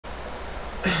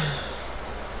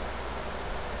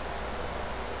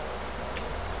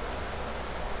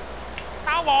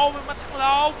Tao bồ mày mà thằng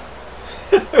lồn.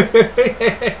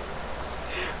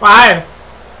 Phải.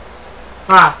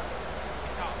 À.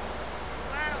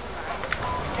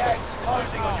 Gas is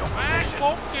closing on your position.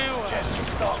 4 kill à. Suggest you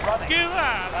start running. Kill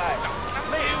à.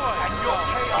 And your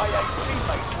KIA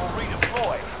teammates will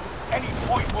redeploy. Any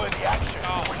point-worthy action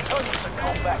will return them to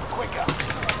combat quicker.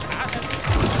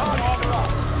 Targets are up.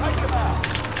 Take them out.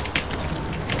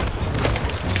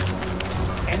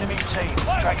 Enemy team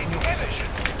tracking your position.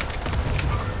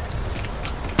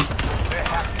 We're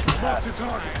happy with that. To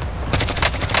target.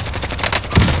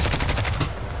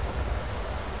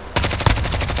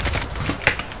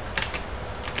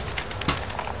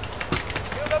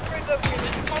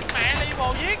 Con mẹ đi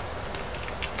bồ giết.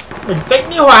 Bình tĩnh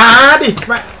đi Hòa đi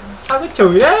mẹ. Sao cứ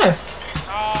chửi thế?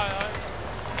 Trời ơi.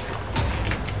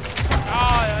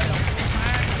 Trời ơi.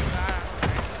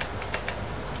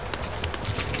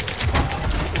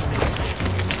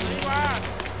 Đi qua.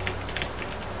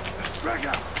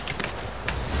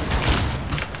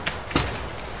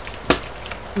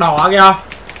 Đỏ kìa.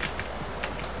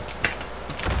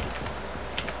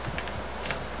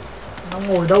 Nó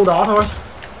ngồi đâu đó thôi.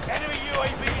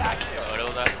 Ở đâu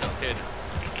ra? Chẳng trên.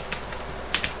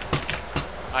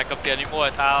 Ai cầm tiền đi mua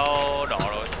thì tao đỏ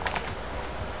rồi.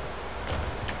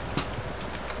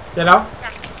 Tiền đâu?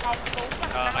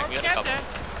 Anh biết cầm.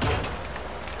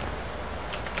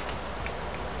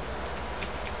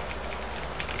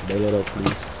 Bail out,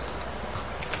 please.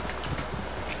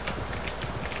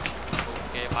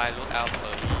 Okay, my loot out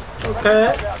for me. Ok.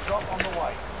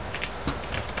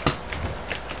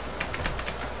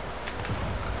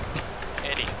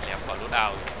 Edit lém vào loot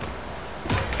out.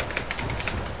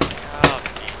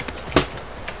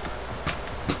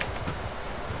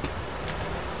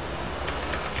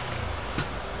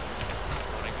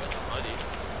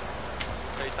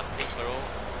 Say something, bro.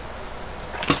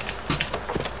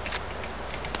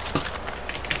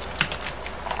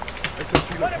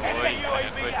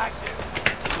 UAV active.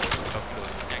 Cầm đường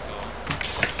nhanh rồi.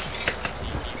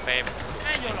 Chỉ phèm.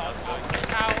 Ai vô lộn rồi tại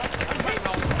sao á? Anh bắt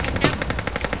đầu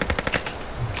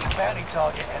Bounty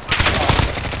target has been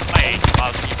marked. Mày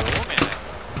vào gì bố mày này.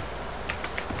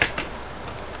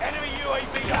 Enemy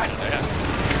UAV active. Đấy à.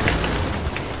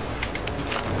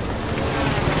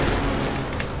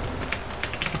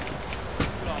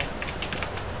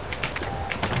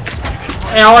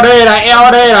 LD này,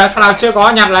 LD này, thằng nào chưa có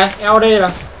nhặt này, LD này.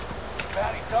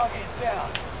 Bounty target is down.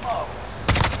 Oh.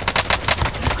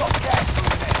 You've got gas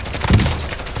moving in.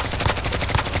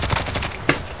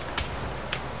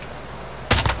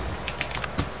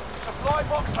 Supply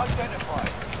box identified.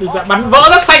 Thì lại bắn vỡ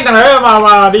lớp xanh thằng đấy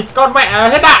mà đi con mẹ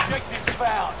hết đạn. Objectives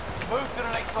found. Move to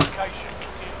the next location.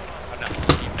 Con nào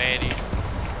chỉ mê đi.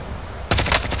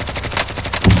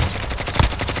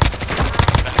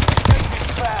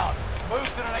 Objectives found. Move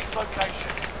to the next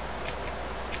location.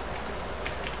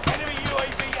 Enemy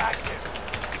UAV active.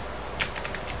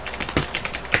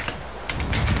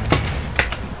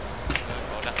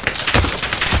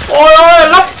 Ôi ôi,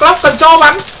 lóc cần cho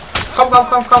bắn. Không.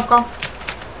 Allied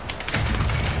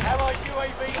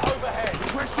UAV overhead.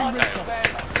 Contact them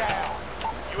down.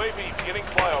 UAV beginning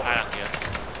flyover. Ai kìa.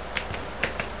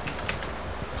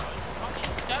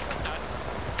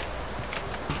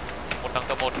 Một thằng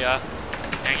tầm 1 kìa.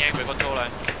 Nhanh với control này.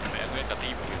 Mẹ nguyên cả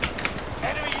team.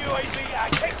 Enemy UAV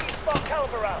active. Taking spot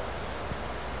caliber out.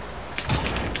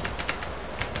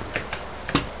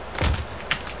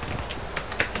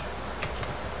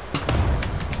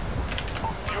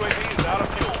 UAV is out of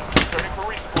fuel. Returning for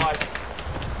resupply.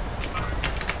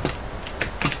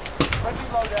 Friendly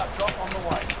loadout drop on the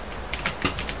way.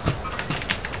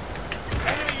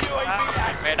 Enemy UAV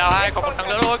active. Mẹ đào hai, còn một thằng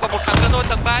nữa thôi,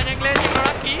 tầng 3 nhanh lên, nhưng nó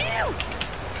đã cứu.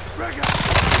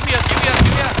 Kiếm kìa.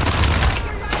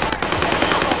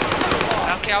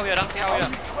 Đang theo kìa.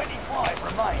 25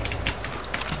 remain.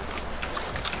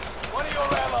 One of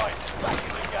your allies is back in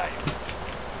the game.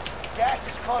 Gas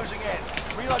is closing in.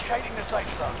 Relocating the safe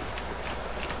zone.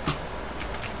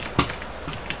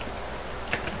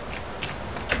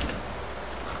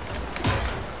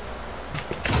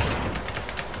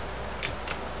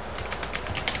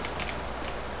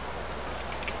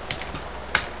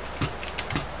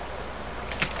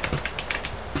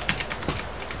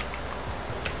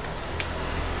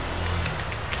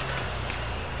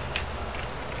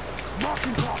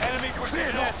 Enemy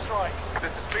precision airstrike.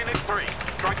 This is Phoenix 3.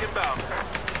 Strike inbound.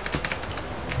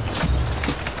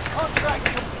 Contract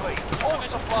complete. All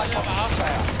supply boxes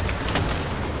found.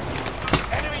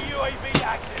 Enemy UAV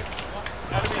active.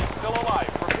 Enemy is still alive.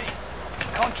 Repeat.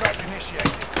 Contract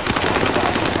initiated.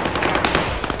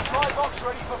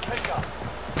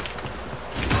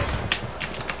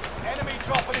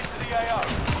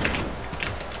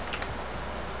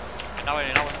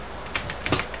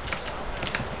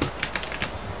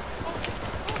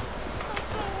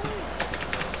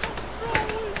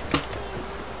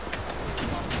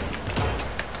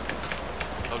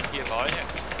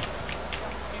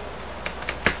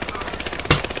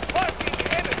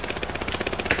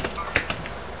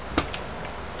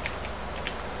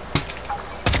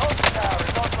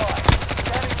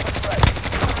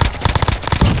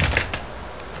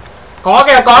 Có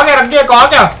kìa, đằng kia có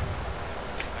kìa.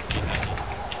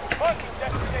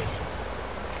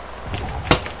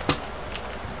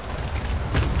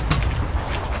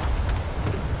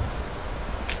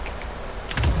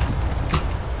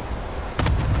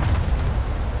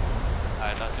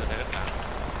 Tao chưa thấy đất nào.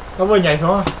 Nó vừa nhảy xuống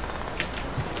rồi.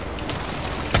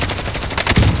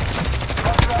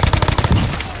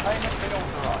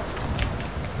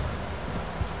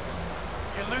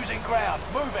 You're losing ground.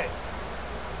 Move it.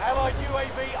 Allied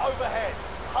UAV overhead.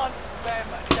 Hunt them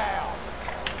down.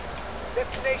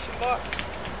 Destination marked.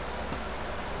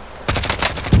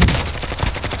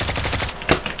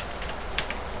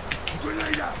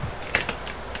 Grenade out.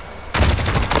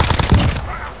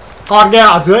 Còn kia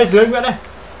ở dưới Nguyễn đây.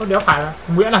 Không đéo phải là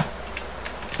Nguyễn này.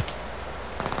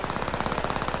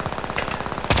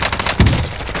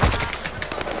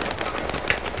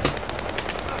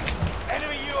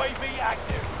 Enemy UAV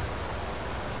active.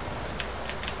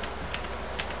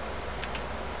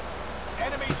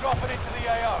 Enemy dropping into the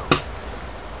AO.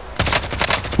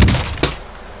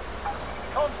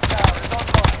 Constar is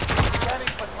online.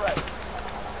 Scanning for threats.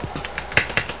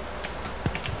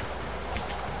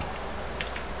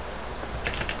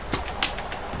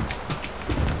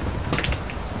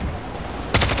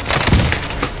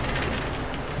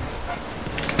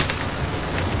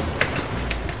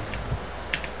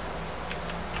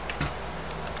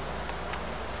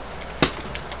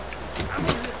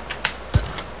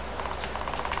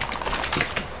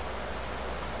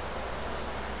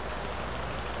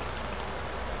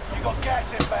 You got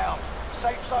gas inbound.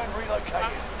 Safe zone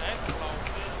relocated.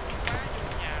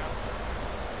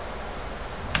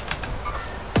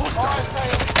 Fire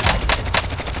sale is active.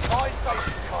 Fire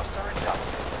station costs are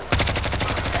adjusted.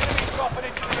 Enemy dropping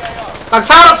into the AO.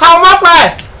 Đằng sau móc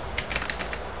này.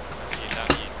 Đang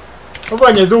nhìn. Nó vừa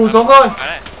nhảy dù xuống thôi.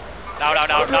 Đau.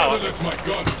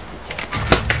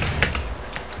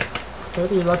 Thế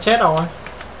thì nó chết rồi.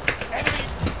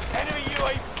 Enemy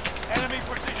UAV. Enemy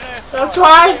precision airstrike. That's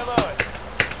right. Stay alert.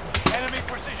 Enemy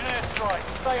precision airstrike.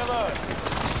 Stay alert.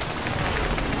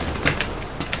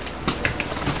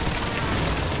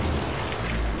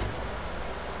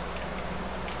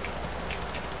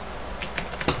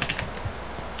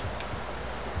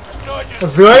 Ở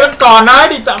dưới vẫn còn đấy,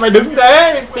 thì tại mày đứng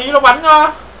thế, tí nó bắn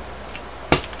cho.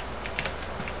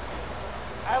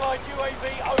 Allied UAV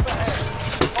overhead.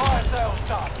 Fire sales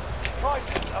done.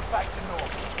 Prices are back to normal.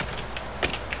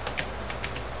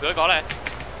 Dưới có này.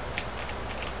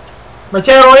 Mày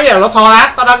chê rồi để nó thò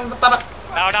ác, tao đang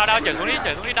Đau chở xuống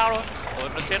đi đau luôn.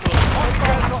 Nó chết luôn.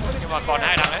 Nhưng mà còn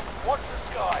 2 đằng đấy. Watch the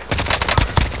skies.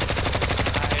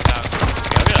 2 đằng.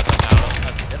 Kéo biết là tầm nào luôn.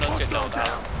 Chết lớn trên đầu tao.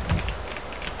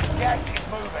 Gas is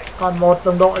moving. còn một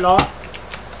đồng đội nó.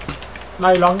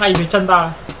 Đây nó ngay dưới chân tao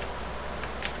này.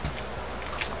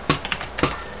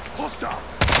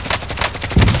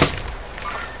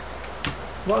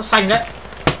 Vỡ xanh đấy.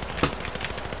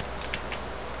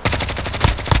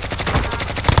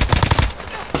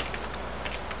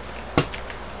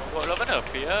 Nó vẫn ở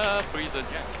phía prison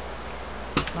nhé.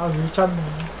 Nó dưới chân này.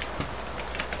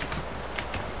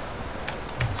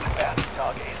 Bounty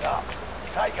target is up.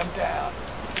 Take them down.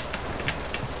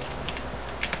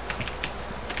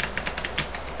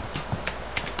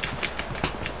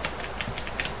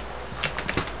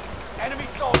 Enemy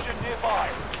soldier nearby.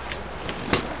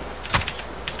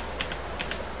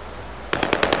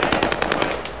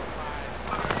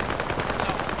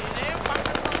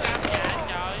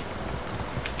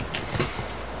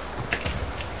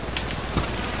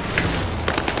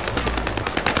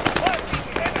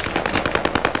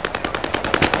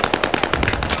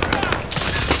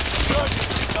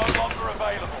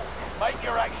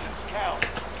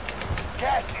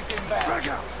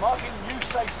 Marking new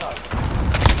safe zone.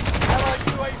 Allied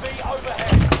UAV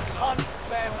overhead. Hunt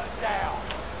them down.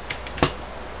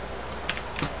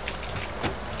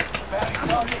 Bounty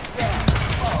target down.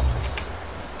 Oh.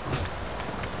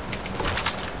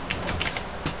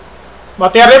 Bỏ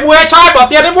tiền đi mua headshot, bỏ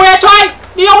tiền đi mua headshot.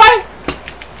 Đi đâu ấy?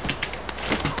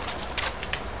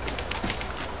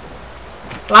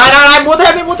 Lại mua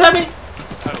thêm đi,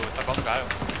 Tao có một cái rồi.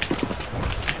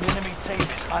 Enemy team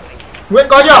is hunting. Nguyễn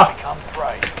có chưa? Become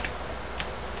prey.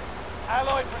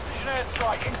 Allied precision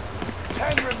airstrike.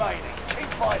 10 remaining. Keep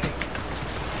fighting.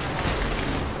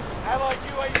 Allied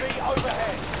UAV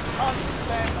overhead. Hunt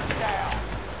them down.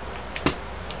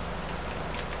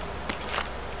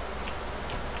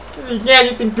 Cái gì nghe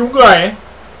như tiếng cứu người ấy.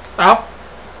 Phải không?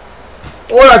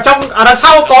 Ôi ở đằng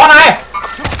sau có này.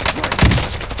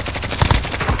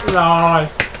 Rồi.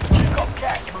 You've got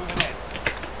gas moving in.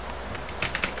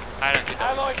 2 đằng trên đầu.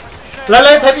 Allied precision Lên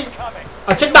airstrike thế đi. coming.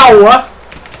 Ở trên đầu á.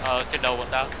 trên đầu bọn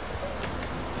tao.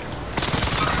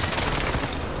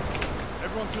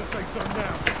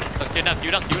 Đằng trên đằng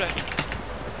cứu này.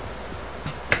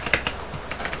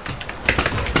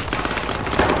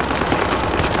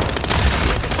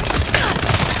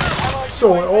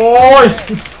 Trời ơi.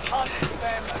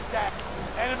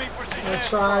 Enemy precision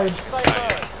That's right. airstrike. Stay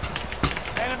alert.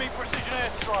 Enemy precision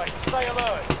airstrike. Stay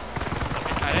alert.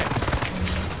 Ai đấy?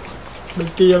 Bên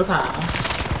kia nó thả.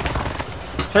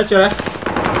 Hết chưa đấy?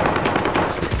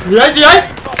 Gì đấy, gì đấy?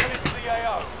 Dropping into the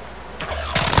AO.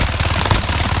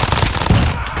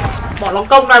 Bọn nó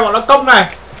công này.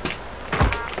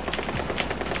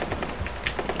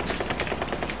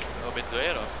 Ở bên dưới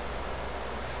rồi.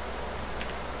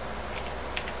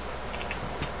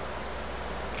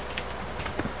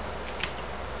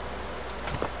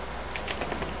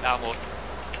 Đào một.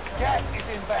 Gas is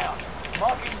inbound.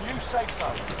 Marking new safe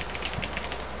zone.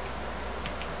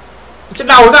 Trên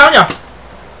đầu sao nhỉ?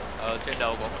 Trên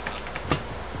đầu có.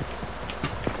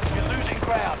 You're losing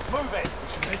ground. Move it.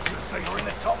 You're in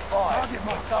the top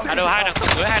 5. Hai đằng tường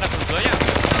dưới nhá.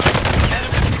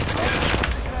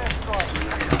 Precision airstrike.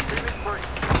 Phoenix 3,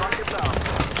 strike inbound.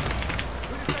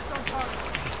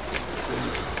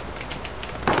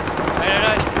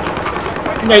 Đây.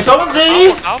 Nhảy xuống làm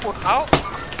gì? Một áo.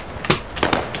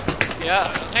 Kìa,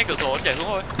 ngay cửa sổ nhảy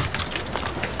xuống rồi.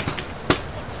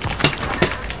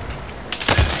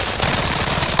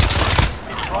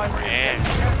 Primary Nè.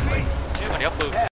 Thế mà đéo phường.